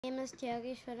My name is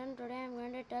Tyageshwaran. Today I am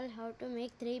going to tell how to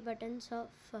make 3 buttons of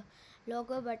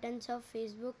logo buttons of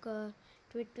Facebook,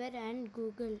 Twitter and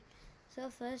Google. So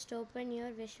first open your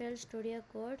Visual Studio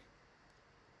Code.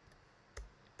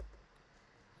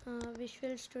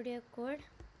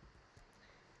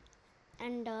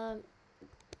 And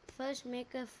first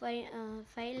make a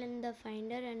file in the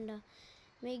Finder and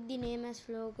make the name as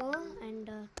logo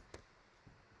and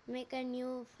make a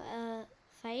new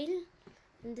file.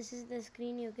 And this is the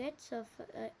screen you get. So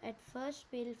at first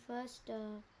we'll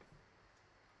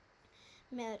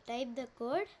type the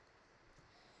code.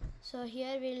 So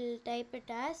here we'll type it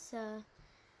as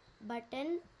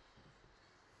button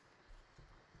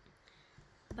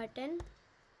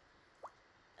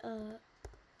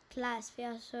class. We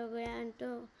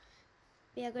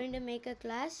are going to make a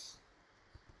class.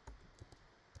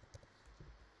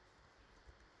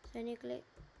 So when you click,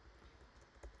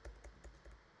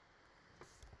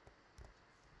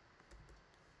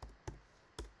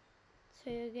 so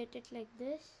you get it like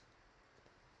this.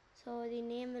 So the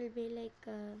name will be like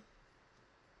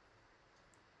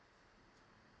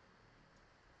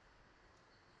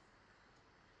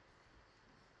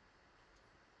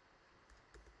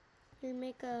we'll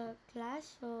make a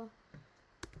class. So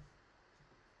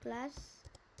class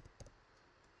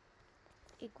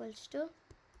equals to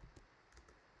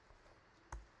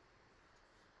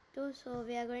 2. So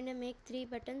we are going to make 3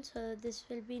 buttons. So this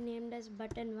will be named as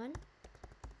button 1.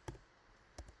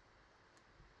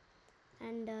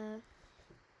 And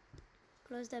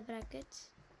close the brackets.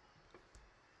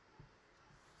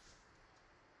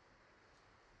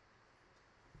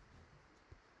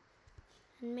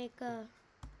 And make a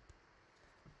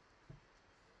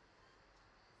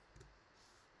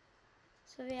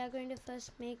so we are going to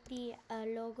first make the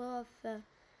logo of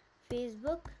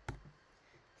Facebook.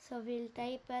 So we'll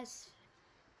type as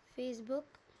Facebook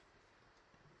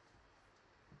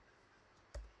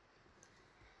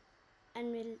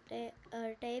and we'll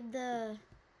type the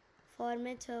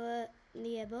formats over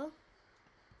the above.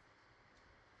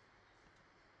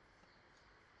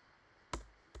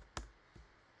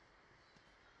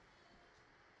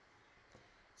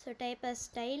 So type as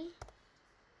style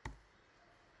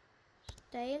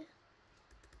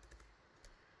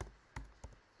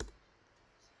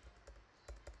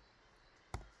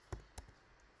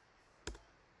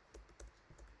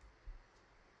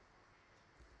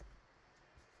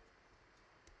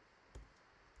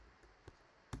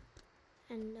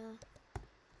and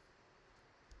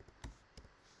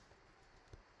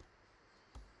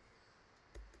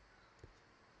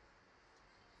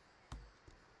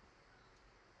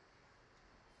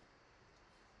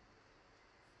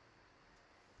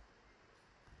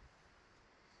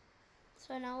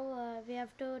so now we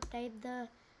have to type the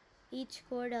each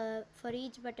code. For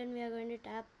each button we are going to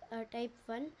type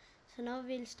 1. So now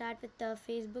we'll start with the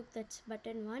Facebook, that's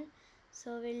button 1.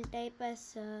 So we'll type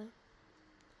as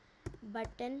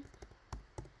button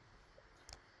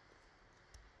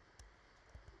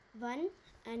 1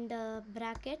 and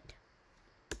bracket.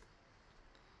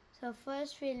 So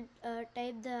first we'll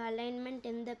type the alignment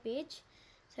in the page.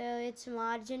 So its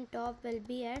margin top will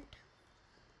be at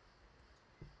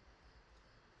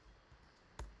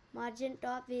margin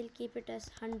top, we'll keep it as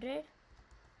 100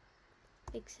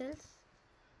 pixels,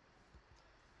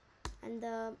 and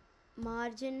the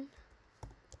margin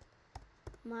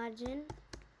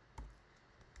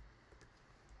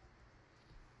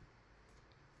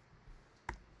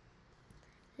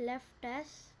left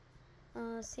as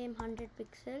same 100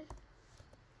 pixel.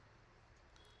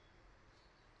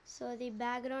 So the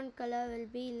background color will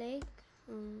be like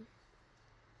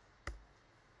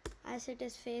as it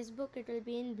is Facebook, it will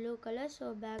be in blue color,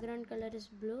 so background color is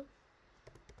blue.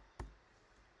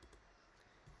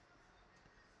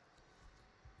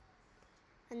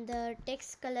 And the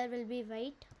text color will be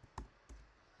white.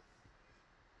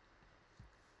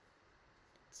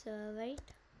 It's white.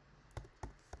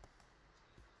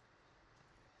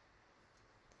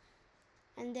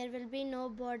 And there will be no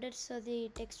border, so the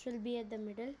text will be at the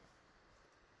middle.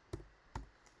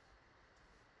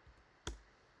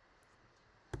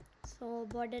 So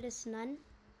border is none.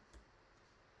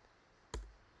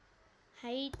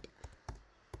 Height,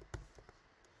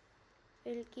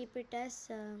 we'll keep it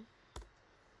as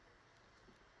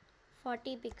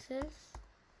 40 pixels,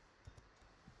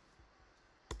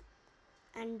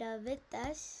 and width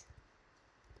as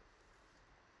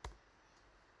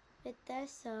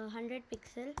 100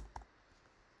 pixel.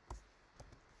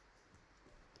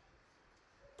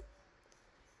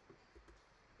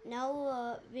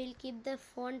 Now we'll keep the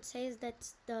font size,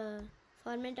 that's the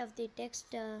format of the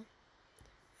text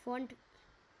font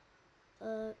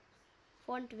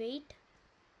font weight,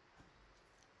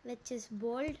 which is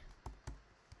bold.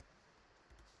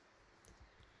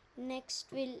 Next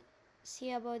we'll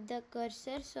see about the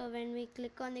cursor. So when we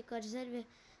click on the cursor,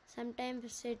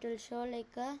 sometimes it will show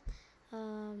like a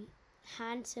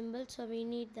hand symbol, so we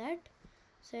need that.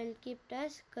 So I'll keep it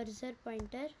as cursor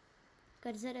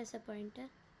as a pointer.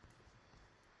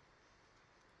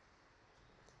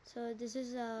 So this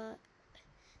is a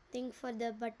thing for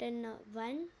the button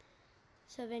 1.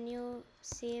 So when you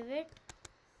save it,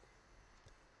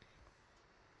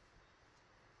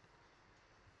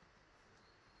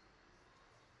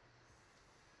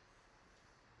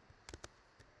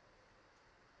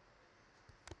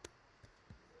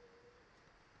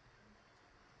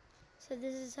 so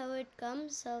this is how it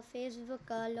comes. So Facebook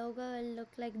logo will look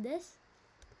like this.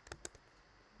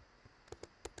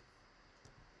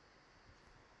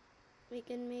 We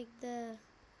can make the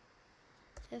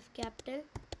F capital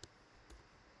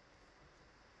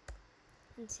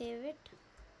and save it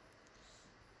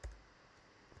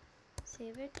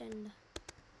and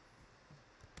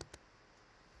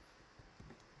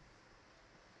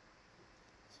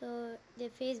so the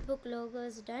Facebook logo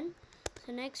is done.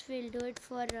 So next we'll do it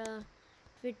for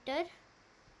Twitter.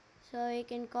 So you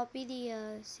can copy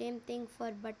the same thing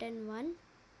for button 1.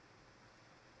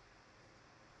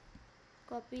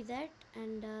 Copy that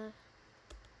and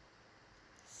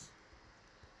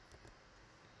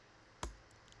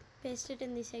paste it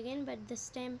in the second, but this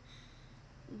time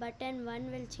button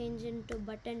 1 will change into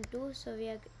button 2. So we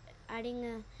are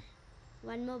adding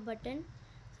one more button.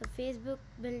 So Facebook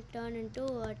will turn into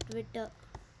Twitter.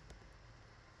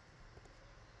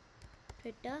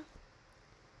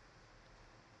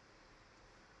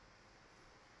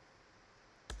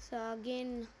 So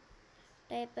again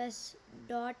type as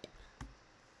dot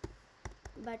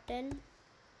button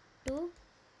 2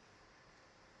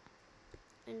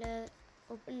 and a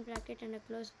open bracket and a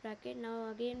close bracket. Now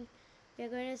again we are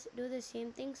going to do the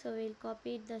same thing, so we'll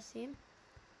copy it the same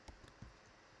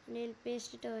and we'll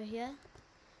paste it over here.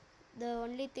 The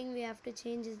only thing we have to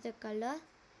change is the color,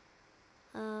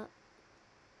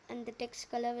 and the text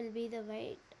color will be the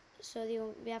white. So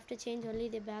we have to change only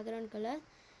the background color.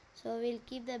 So we'll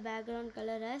keep the background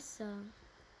color as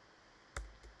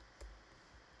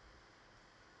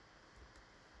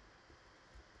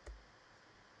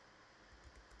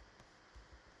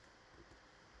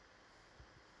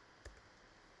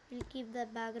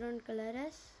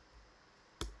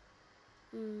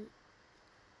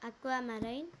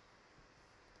aquamarine,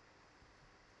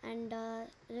 and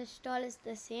rest all is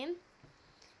the same.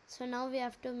 So now we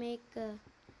have to make a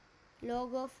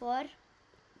logo for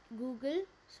Google.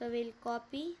 So we'll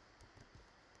copy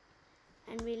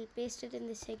and we'll paste it in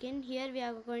the second. Here we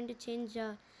are going to change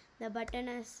the button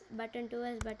as button 2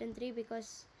 as button 3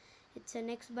 because it's a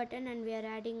next button and we are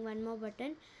adding one more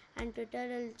button, and Twitter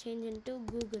will change into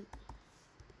Google.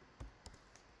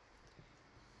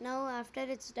 Now after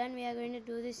it's done, we are going to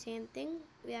do the same thing.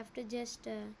 We have to just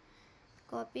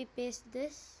copy paste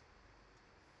this.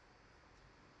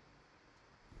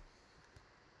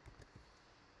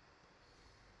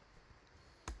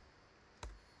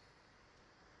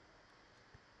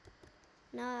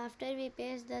 Now after we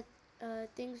paste the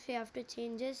things, we have to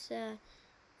change this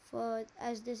for,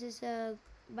 as this is a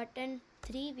button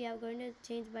 3, we are going to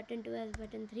change button 2 as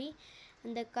button 3,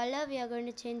 and the color we are going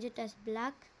to change it as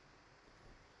black.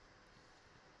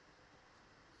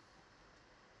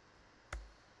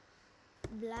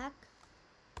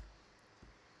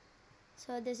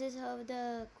 So this is how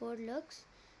the code looks.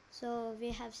 So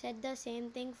we have set the same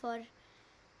thing for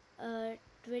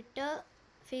Twitter,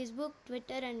 Facebook,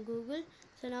 Twitter and Google.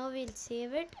 So now we'll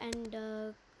save it and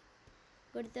go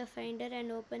to the Finder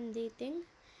and open the thing,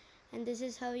 and this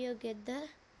is how you get the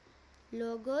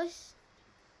logos.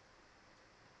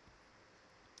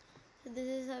 So this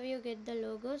is how you get the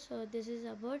logo. So this is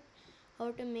about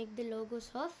how to make the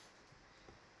logos of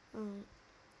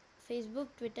Facebook,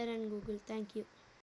 Twitter and Google. Thank you.